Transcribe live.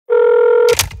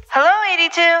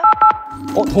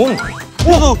돈.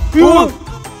 오, 돈.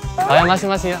 아야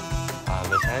마시마시야. 아,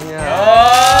 괜찮냐?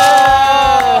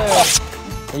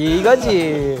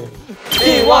 이거지.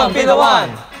 B1, be the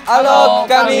one. I love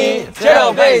kami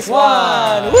zero base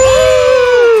one.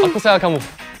 Aku sayang kamu.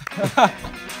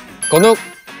 건욱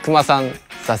그마상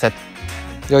사셋.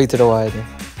 여기 들어와야 돼.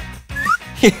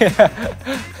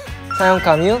 사용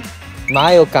카뮤,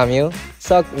 마요 카뮤,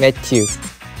 석 매튜.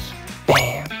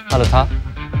 뱀. 하루타,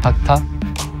 박타,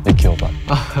 미키오바.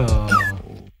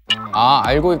 아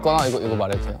알고 있거나 이거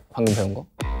말해도 돼요? 방금 배운 거?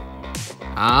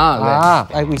 아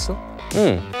네. 알고 있어?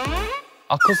 응.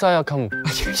 아쿠사야 카무.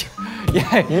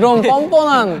 야 이런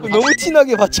뻔뻔한. 너무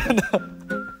티나게 봤잖아.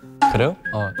 그래요?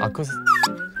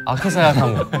 아쿠사야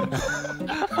카무.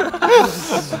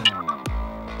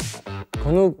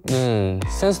 건욱은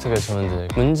센스 되게 좋은데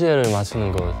문제를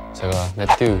맞추는 거 제가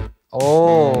매튜.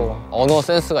 오. 언어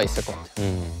센스가 있을 것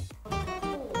같아요.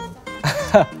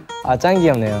 아 짱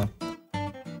귀엽네요.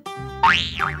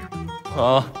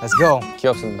 Let's go.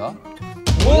 귀엽습니다.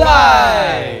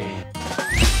 물라이.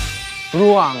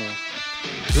 루앙.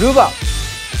 루바.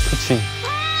 그치.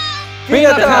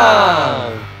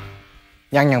 비나탕.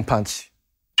 양양 펀치.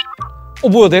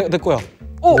 뭐야 내 거야.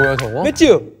 뭐야 저거?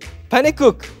 매튜.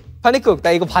 파네쿡. 파네쿡.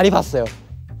 나 이거 많이 봤어요.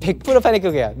 100%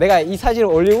 파네쿡이야. 내가 이 사진을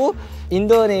올리고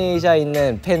인도네시아에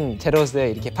있는 팬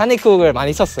제로스에 이렇게 파네쿡을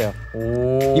많이 썼어요.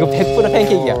 이거 100%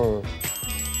 팬케이크야.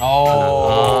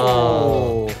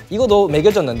 이거 너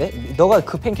먹여줬는데? 너가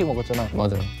그 팬케이크 먹었잖아.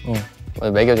 맞아.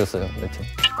 먹여줬어요, 매튜.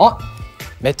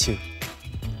 매튜.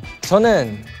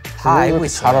 저는 다 알고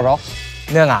있어요. 잘 알아?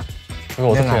 능아. 이거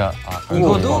어떻게 알아?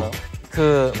 이거도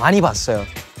그 많이 봤어요.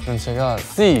 그럼 제가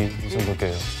C 좀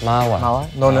볼게요. 마와.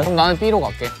 너는? 그럼 나는 B로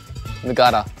갈게. 그러니까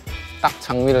알아. 딱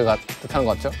장미를 뜻하는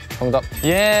거 같죠? 정답.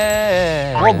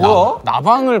 예. 뭐야?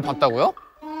 나방을 봤다고요?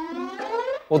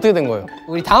 어떻게 된 거예요?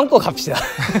 우리 다음 거 갑시다.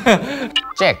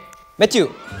 잭.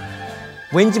 매튜.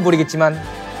 왠지 모르겠지만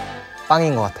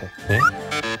빵인 것 같아. 네?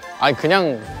 아니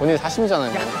그냥 본인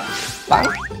사심이잖아요. 빵?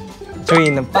 저기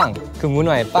있는 빵. 그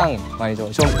문화의 빵 많이 좋아.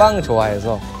 전 빵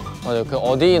좋아해서. 맞아요. 그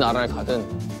어디 나라를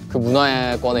가든 그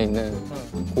문화권에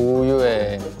있는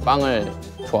고유의 빵을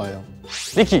좋아해요.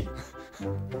 리키.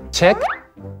 책.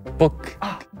 북.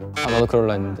 나도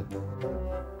그럴라 했는데.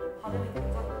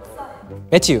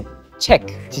 매튜. 책.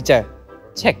 진짜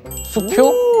책.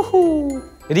 수표?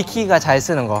 리키가 잘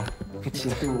쓰는 거. 그치.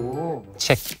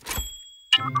 책.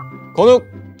 건욱.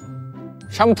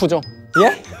 샴푸죠.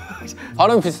 예?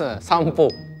 발음 비슷해. 샴푸.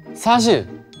 사실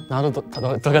나도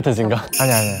똑같은 생각.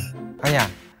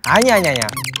 아니야.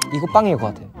 이거 빵일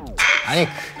것 같아. 아니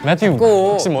매튜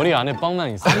혹시 머리 안에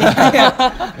빵만 있어?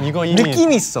 이거 이미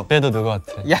느낌 있어. 빼도 누가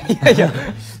같아. 야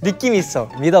느낌 있어.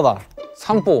 믿어봐.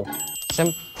 샴푸.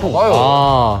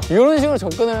 이런 식으로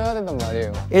접근을 해야 된단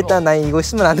말이에요. 일단 나 이거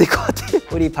쓰면 안 될 것 같아.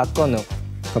 우리 박건욱.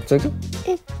 갑자기?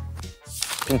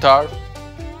 빈탈.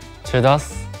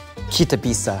 제다스. 기타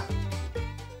비싸.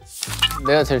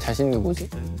 내가 제일 자신 있는 게 뭐지?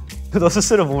 너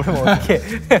스스로 모르면 어떡해.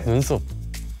 눈썹.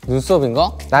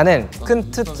 눈썹인가? 나는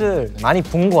큰 뜻을 많이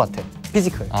본 것 같아.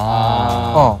 피지컬.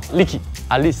 리키.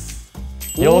 알리스.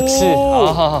 역시.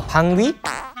 방귀?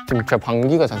 제가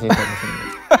방귀가 자신 있다고 생각해요.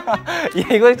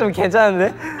 야, 이거 좀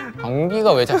괜찮은데?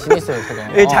 방귀가 왜 자신 있어요,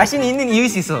 제가? 자신 있는 이유일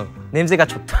수 있어. 냄새가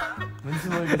좋다.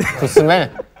 그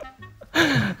스멜.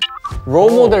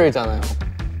 롤모델이잖아요.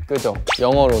 그죠?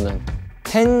 영어로는.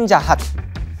 펜자핫.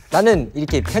 나는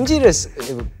이렇게 편지를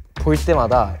볼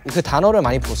때마다 그 단어를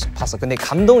많이 봤어. 근데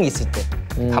감동이 있을 때.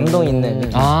 감동 있는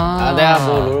느낌. 내가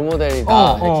뭐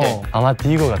롤모델이다. 이렇게. 아마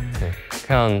이거 같아.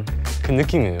 그냥 그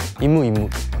느낌이에요. 이무.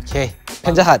 오케이.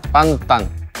 펜자핫.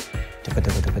 빤딴.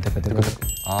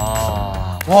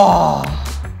 와.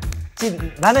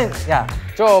 나는 야.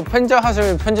 저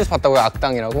펜자핫을 편지에서 봤다고요?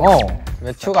 악당이라고?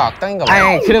 매튜가 악당인가 봐요.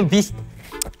 아니 그럼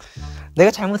내가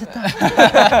잘못했다.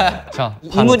 자,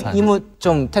 이무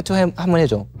좀 태투 한번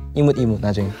해줘. 이무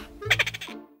나중에.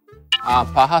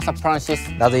 바하사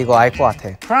프란시스. 나도 이거 알 것 같아.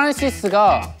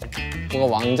 프란시스가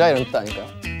뭔가 왕자 이런 뜻 아닐까요?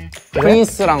 그래?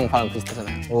 프린스랑 발음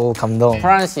비슷하잖아요. 오 감동.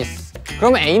 프란시스.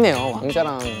 그러면 A네요.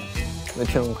 왕자랑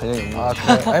매튜랑 관련이 없는 거.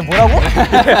 그래? 아니 뭐라고?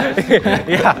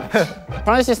 야.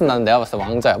 프란시스는 나는 내가 봤을 때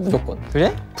왕자야 무조건.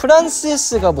 그래?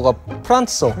 프란시스가 뭐가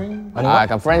프랑스어 아닌가?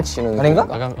 약간 프렌치는 아닌가?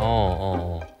 약간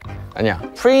아니야.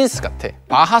 프린스 같아.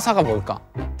 바하사가 뭘까?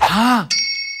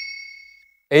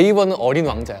 A번은 어린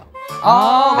왕자야.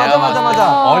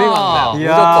 맞아. 어린 왕자야.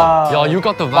 무조건. 야, you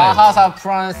got the vibe. 바하사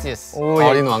프란시스.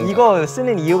 어린 왕자. 이거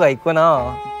쓰는 이유가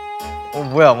있구나.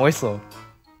 뭐야, 멋있어.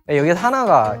 야, 여기서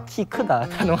하나가 키 크다.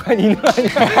 단호한 있는 거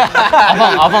아니야?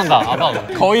 아방가.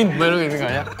 거인 뭐 이런 거 있는 거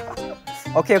아니야?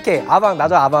 오케이. 아방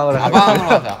나도 아방으로. 아방으로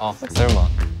하자.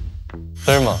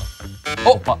 설마.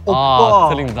 오빠.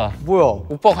 틀린다. 뭐야?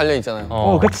 오빠 관련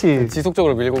있잖아요. 그치.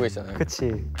 지속적으로 밀고 계시잖아요.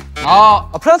 그치.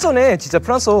 프랑스어네. 진짜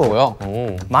프랑스어. 뭐야?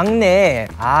 오. 막내.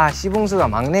 시봉수가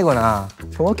막내구나.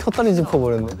 정확히 헛다리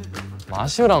짚어버렸네.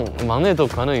 마시오랑 막내도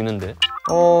가능 있는데.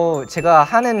 제가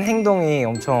하는 행동이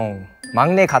엄청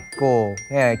막내 같고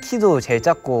키도 제일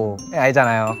작고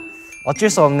알잖아요. 어쩔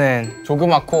수 없는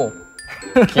조그맣고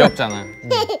귀엽잖아요.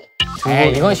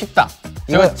 이건 쉽다.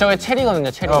 저게 체리거든요,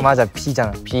 체리. 맞아,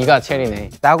 B잖아. B가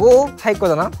체리네. 라고 할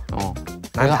거잖아?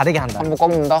 난 다르게 한다. 한번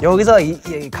꺾는다? 여기서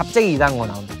갑자기 이상한 거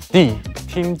나온다. D.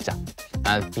 팀장.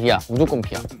 B야. 무조건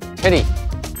B야. 체리.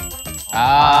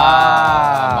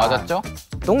 맞았죠?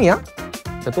 똥이야?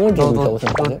 제가 똥을 주고 있다고 너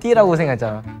생각하는데? D라고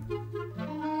생각했잖아.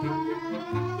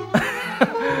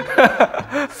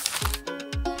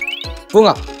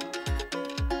 붕아.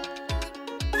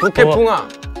 부캐풍아.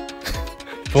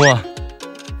 붕아.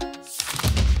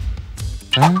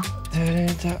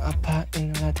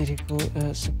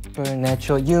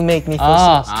 Supernatural, you make me feel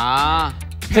so.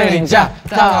 그림자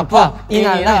다 아파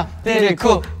이날라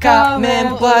데리고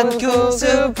가면 반구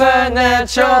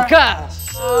Supernatural.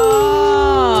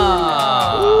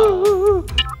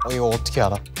 이거 어떻게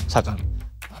알아? 잠깐.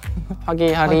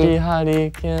 파기하리.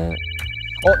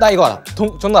 나 이거 알아.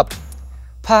 정답.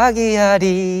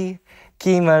 파기하리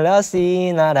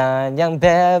기말라시 나란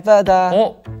양배바다.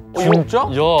 진짜?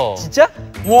 야. 진짜?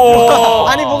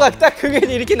 와. 아니 뭔가 딱 그게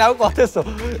이렇게 나올 것 같았어.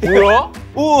 뭐야?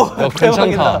 오. 야,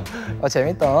 괜찮다.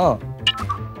 재밌다.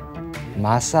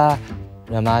 마사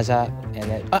라마자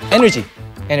에너지.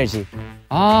 에너지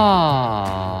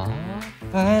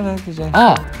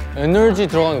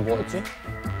들어가는 게 뭐였지?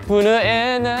 부는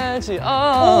에너지.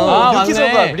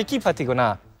 맞네. 리키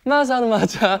파티구나.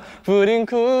 맞아. 부린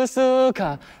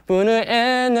구수가 부는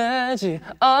에너지.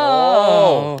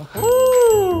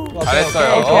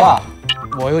 잘했어요. 좋아.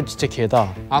 이거 진짜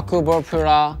개다.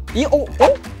 아쿠버프라.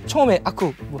 처음에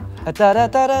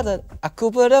따라따라다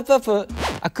아쿠버라파프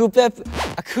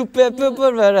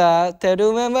아쿠페프브라라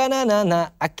테루메바나나나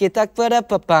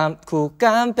아키탁바라파밤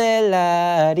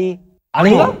쿠캄벨라리.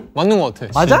 아닌가? 맞는 것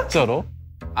같아. 맞아? 진짜로?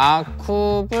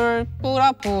 아쿠불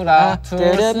뿌라뿌라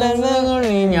두르스는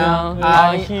울리냐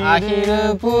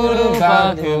아히르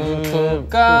부르바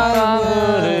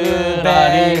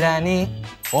부르바부르라리라니.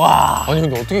 와. 아니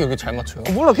근데 어떻게 이렇게 잘 맞춰요?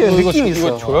 몰라, 그냥 느낌 있어.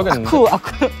 이거 줘야겠는데?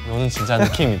 너는 진짜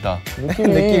느낌 있다.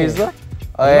 느낌 있어?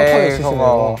 완벽하게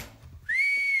치시네요.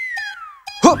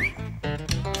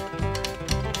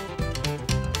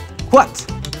 What?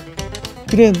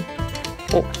 그래.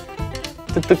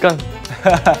 뜨뜻한.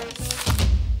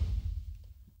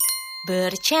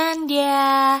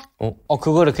 Bercanda.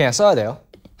 그거를 그냥 써야 돼요.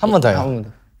 한 번 더요. 한 번 더.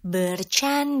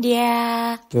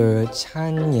 Bercanda.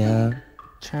 bercanda.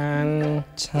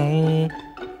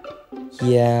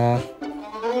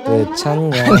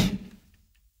 bercanda.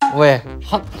 왜?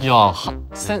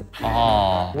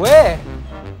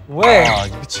 왜?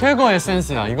 이거 최고의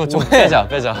센스야. 이거 좀 빼자.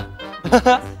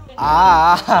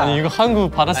 아니 이거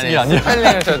한국 받아쓰기 아니야?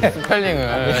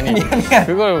 스펠링을.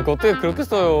 그걸 어떻게 그렇게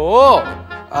써요?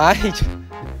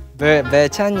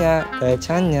 bercanda.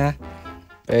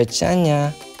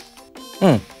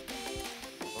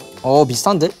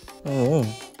 비슷한데?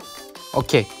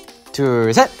 오케이.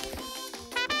 둘, 셋.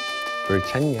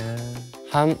 불찬냐.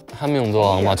 한 명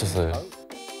더 안 맞췄어요.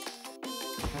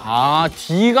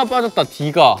 D가 빠졌다.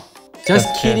 D가. Just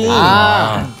kidding.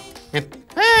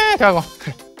 하고.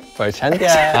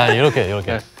 불찬냐.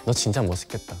 이렇게. 너 진짜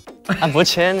멋있겠다. 뭐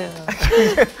쟤냐.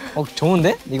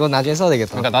 좋은데? 이거 나중에 써야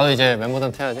되겠다. 그러니까 나도 이제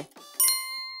멤버들한테 해야지.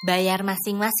 Bayar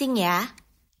masing-masing ya.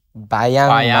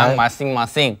 바양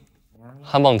마싱.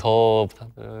 한 번 더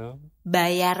부탁드려요.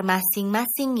 Bayar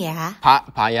masing-masing ya.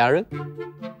 바야르?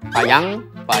 바야르?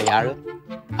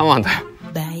 한 번 더요.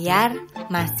 Bayar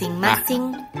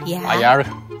masing-masing ya.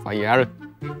 바야르.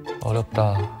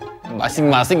 어렵다.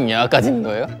 마싱야까지 있는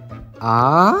거예요?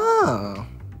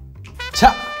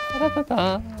 자.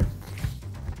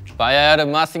 바야르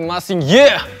마싱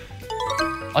예!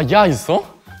 야 있어?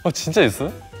 진짜 있어?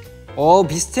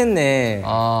 비슷했네.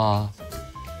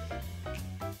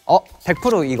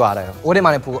 100% 이거 알아요.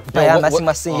 오랜만에 보고 바야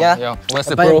마싱마싱이야.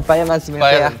 바야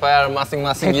마싱마싱이야. 바야르 마싱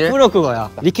예? 100%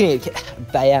 그거야. 리키는 이렇게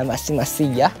바야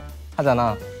마싱마싱이야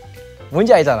하잖아.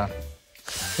 뭔지 알잖아.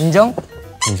 인정?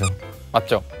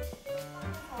 맞죠?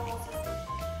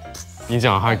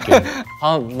 인정 안 할게.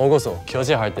 밥 먹어서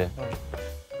교제할 때.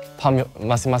 밥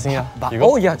마싱마싱이야. 야,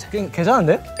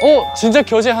 괜찮은데? 진짜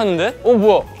교제하는데?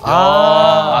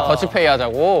 뭐야? 더치페이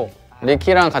하자고?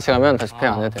 리키랑 같이 가면 더치페이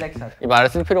안 해도 돼. 이 말을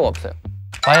쓸 필요가 없어요.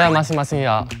 바야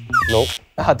마싱마싱이야. 노.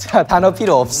 아, 자, 단어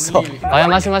필요 없어. 바야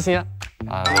마싱마싱이야.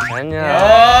 아, 왜 잘했냐.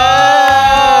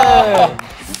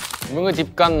 뭔가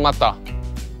집간 맞다.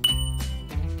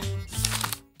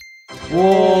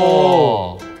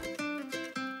 오.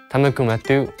 담배금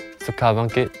마뚜 수카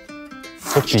방께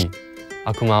토끼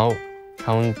아쿠마오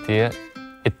카운티에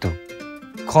에뚜.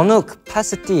 건욱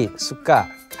파스티 수카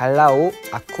갈라오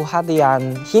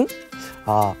아쿠하디안 흰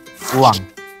우왕.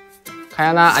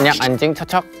 카야나 안녕 안징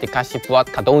처척 디카시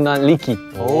부앗 가도나 리키.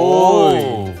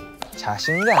 오.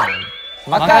 자신감.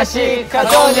 마카시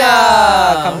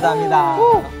가도냐. 감사합니다.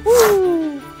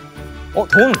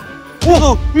 돈.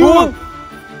 돈.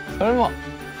 설마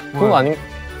그거 아닌?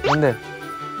 뭔데?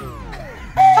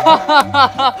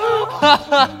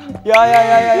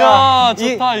 야야야야야. 야,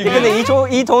 좋다, 이거. 근데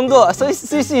이 돈도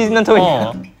쓸 수 있는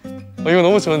돈이야. 이거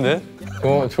너무 좋은데?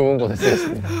 좋은 곳에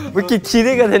쓰였습니다. 왜 이렇게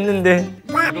기대가 됐는데.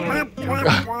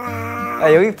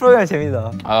 여기 프로그램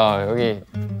재밌다. 아 여기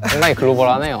상당히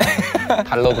글로벌하네요.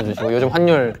 달러도 주시고 요즘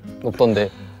환율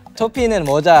높던데. 토피는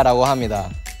모자라고 합니다.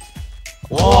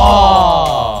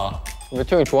 와.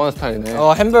 매튜 형이 좋아하는 스타일이네.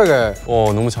 햄버거.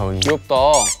 너무 잘 어울린다. 귀엽다.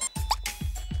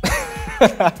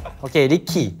 오케이,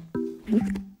 리키.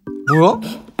 뭐야?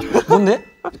 뭔데?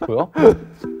 뭐야?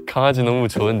 강아지 너무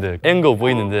좋은데 앵거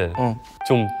보이는데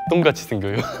좀 똥같이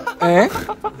생겨요. 에?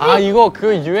 아 이거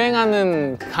그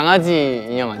유행하는 그 강아지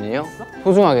인형 아니에요?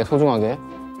 소중하게.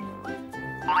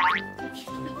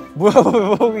 뭐야,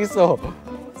 뭐 보고 있어?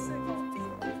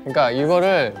 그러니까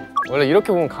이거를 원래 이렇게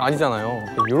보면 강아지잖아요.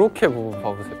 이렇게 보고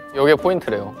봐보세요. 이게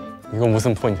포인트래요. 이거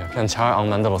무슨 포인트야? 그냥 잘 안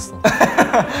만들었어.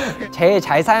 제일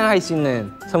잘 사용할 수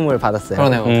있는 선물 받았어요.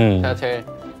 그러네요. 제가 제일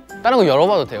다른 거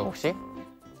열어봐도 돼요 혹시?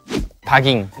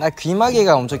 다깅. 나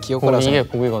귀마개가 엄청 귀엽거라서. 이게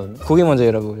고기거든요. 고기 먼저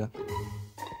열어보자.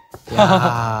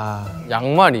 야,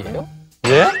 양말이에요?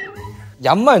 예?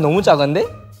 양말 너무 작은데?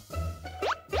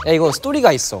 야, 이거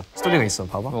스토리가 있어.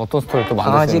 봐봐. 어떤 스토리 또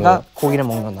만들 수 있는 강아지가 거예요? 고기를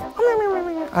먹는다.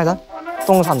 나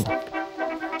똥 산다.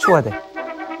 추워야 돼.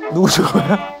 누구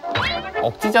추워야?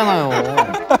 억지잖아요.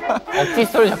 억지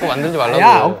스토리 자꾸 만들지 말라고.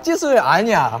 야, 억지술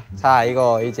아니야. 자,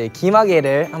 이거 이제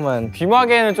귀마개를 한번.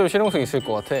 귀마개는 좀 실용성 있을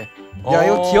것 같아. 야,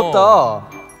 이거 귀엽다.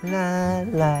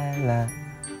 라라라.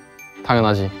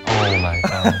 당연하지. 오 마이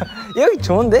갓. 이거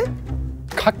좋은데?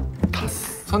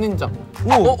 칵타스. 선인장.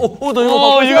 나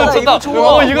이거 좋다.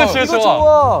 좋아. 이거 제일 이거 좋아.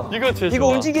 좋아. 이거 제일 이거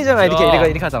좋아. 움직이잖아. 이렇게 야.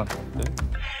 이렇게 하잖아.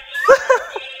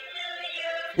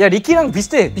 야, 리키랑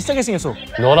비슷하게 생겼어.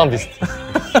 너랑 비슷해.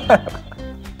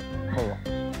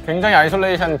 굉장히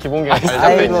아이솔레이션 기본기가 잘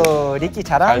잡혀 있는. 아이고, 리키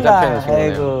잘 잡혀 잘한다. 있는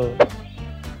친구네요. 아이고.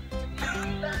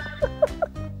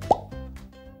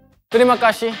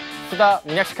 트리마카시 수다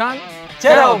문약식한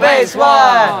제로 베이스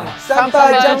원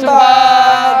쌈밥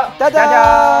짬밥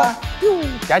짜자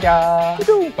짜자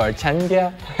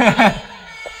벌찬겨.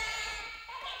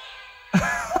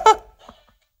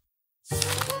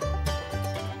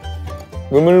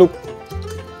 무물룩.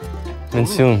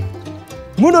 멘치움.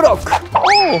 무르럭.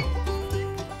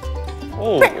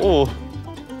 오.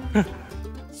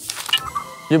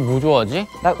 얘 뭐 좋아하지?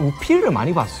 나 우피를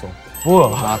많이 봤어. 뭐야?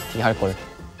 마스티 할 걸.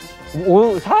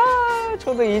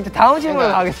 저도 이제 다음 질문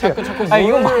그러니까 가겠어요. 자꾸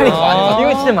이거 뭘 많이 많이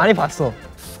이거 진짜 많이 봤어.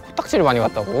 코딱지를 많이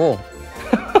봤다고.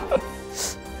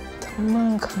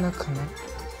 정말 카나카나.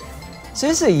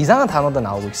 슬슬 이상한 단어도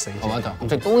나오고 있어 이제. 맞아.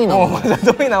 갑자기 똥이 나오고 맞아,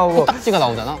 똥이 나오고. 코딱지가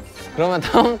나오잖아. 그러면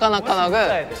다음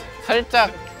까나까나는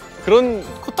살짝 그런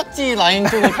코딱지 라인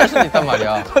쪽을 할 수도 있단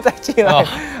말이야. 코딱지가.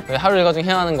 하루 일과 중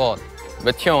해야 하는 거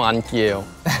매튜 형 안기예요.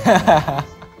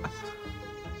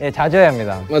 예, 자주 해야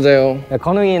합니다. 맞아요.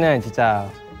 건웅이는 진짜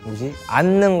뭐지?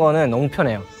 앉는 거는 너무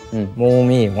편해요.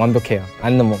 몸이 완벽해요.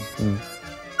 앉는 몸.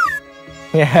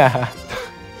 야.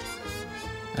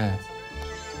 네.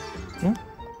 응?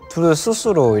 둘을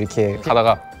스스로 이렇게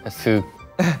가다가 슥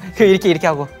이렇게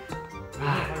하고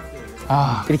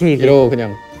이렇게 이러고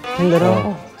그냥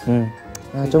힘들어.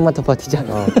 좀만 더 버티자.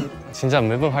 진짜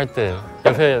매번 할 때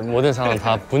옆에 모든 사람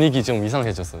다 분위기 좀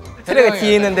이상해졌어요. 트레가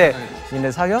뒤에 있는데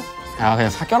니네 사겨? 아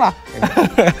그냥 사겨라.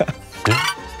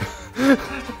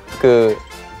 그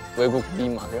외국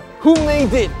밈 아세요? Who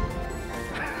made it?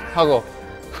 하고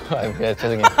아유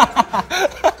죄송해요.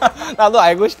 나도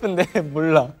알고 싶은데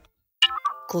몰라.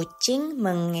 Kucing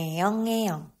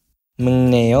mengeong-ngeong.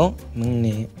 맹네요?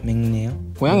 맹네요?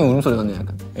 고양이 울음소리 같네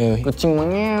약간. 예. 그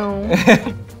찡망이에요.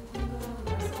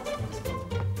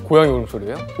 고양이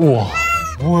울음소리예요? 우와.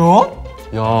 뭐야?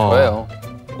 야. 뭐예요?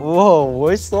 우와,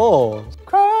 멋있어.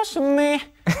 Crush me,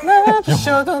 나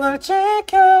부셔도 널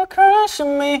지켜. Crush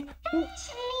me.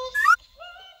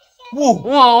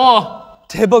 우와.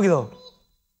 대박이다.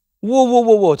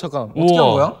 우와, 잠깐. 어떻게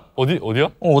한 거야? 어디야?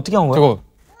 어떻게 한 거야? 저거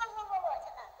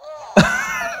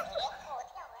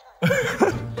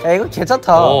야 이거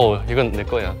괜찮다. 오, 이건 내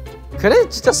거야. 그래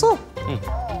진짜 써.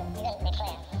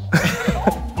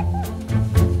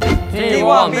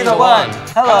 B1, B1.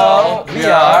 Hello, we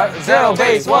are Zero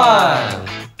Base One.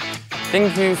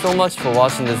 Thank you so much for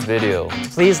watching this video.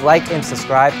 Please like and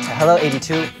subscribe to Hello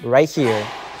 82 right here.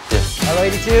 Yes. Hello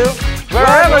 82,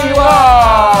 wherever you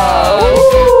are.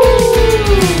 Woo!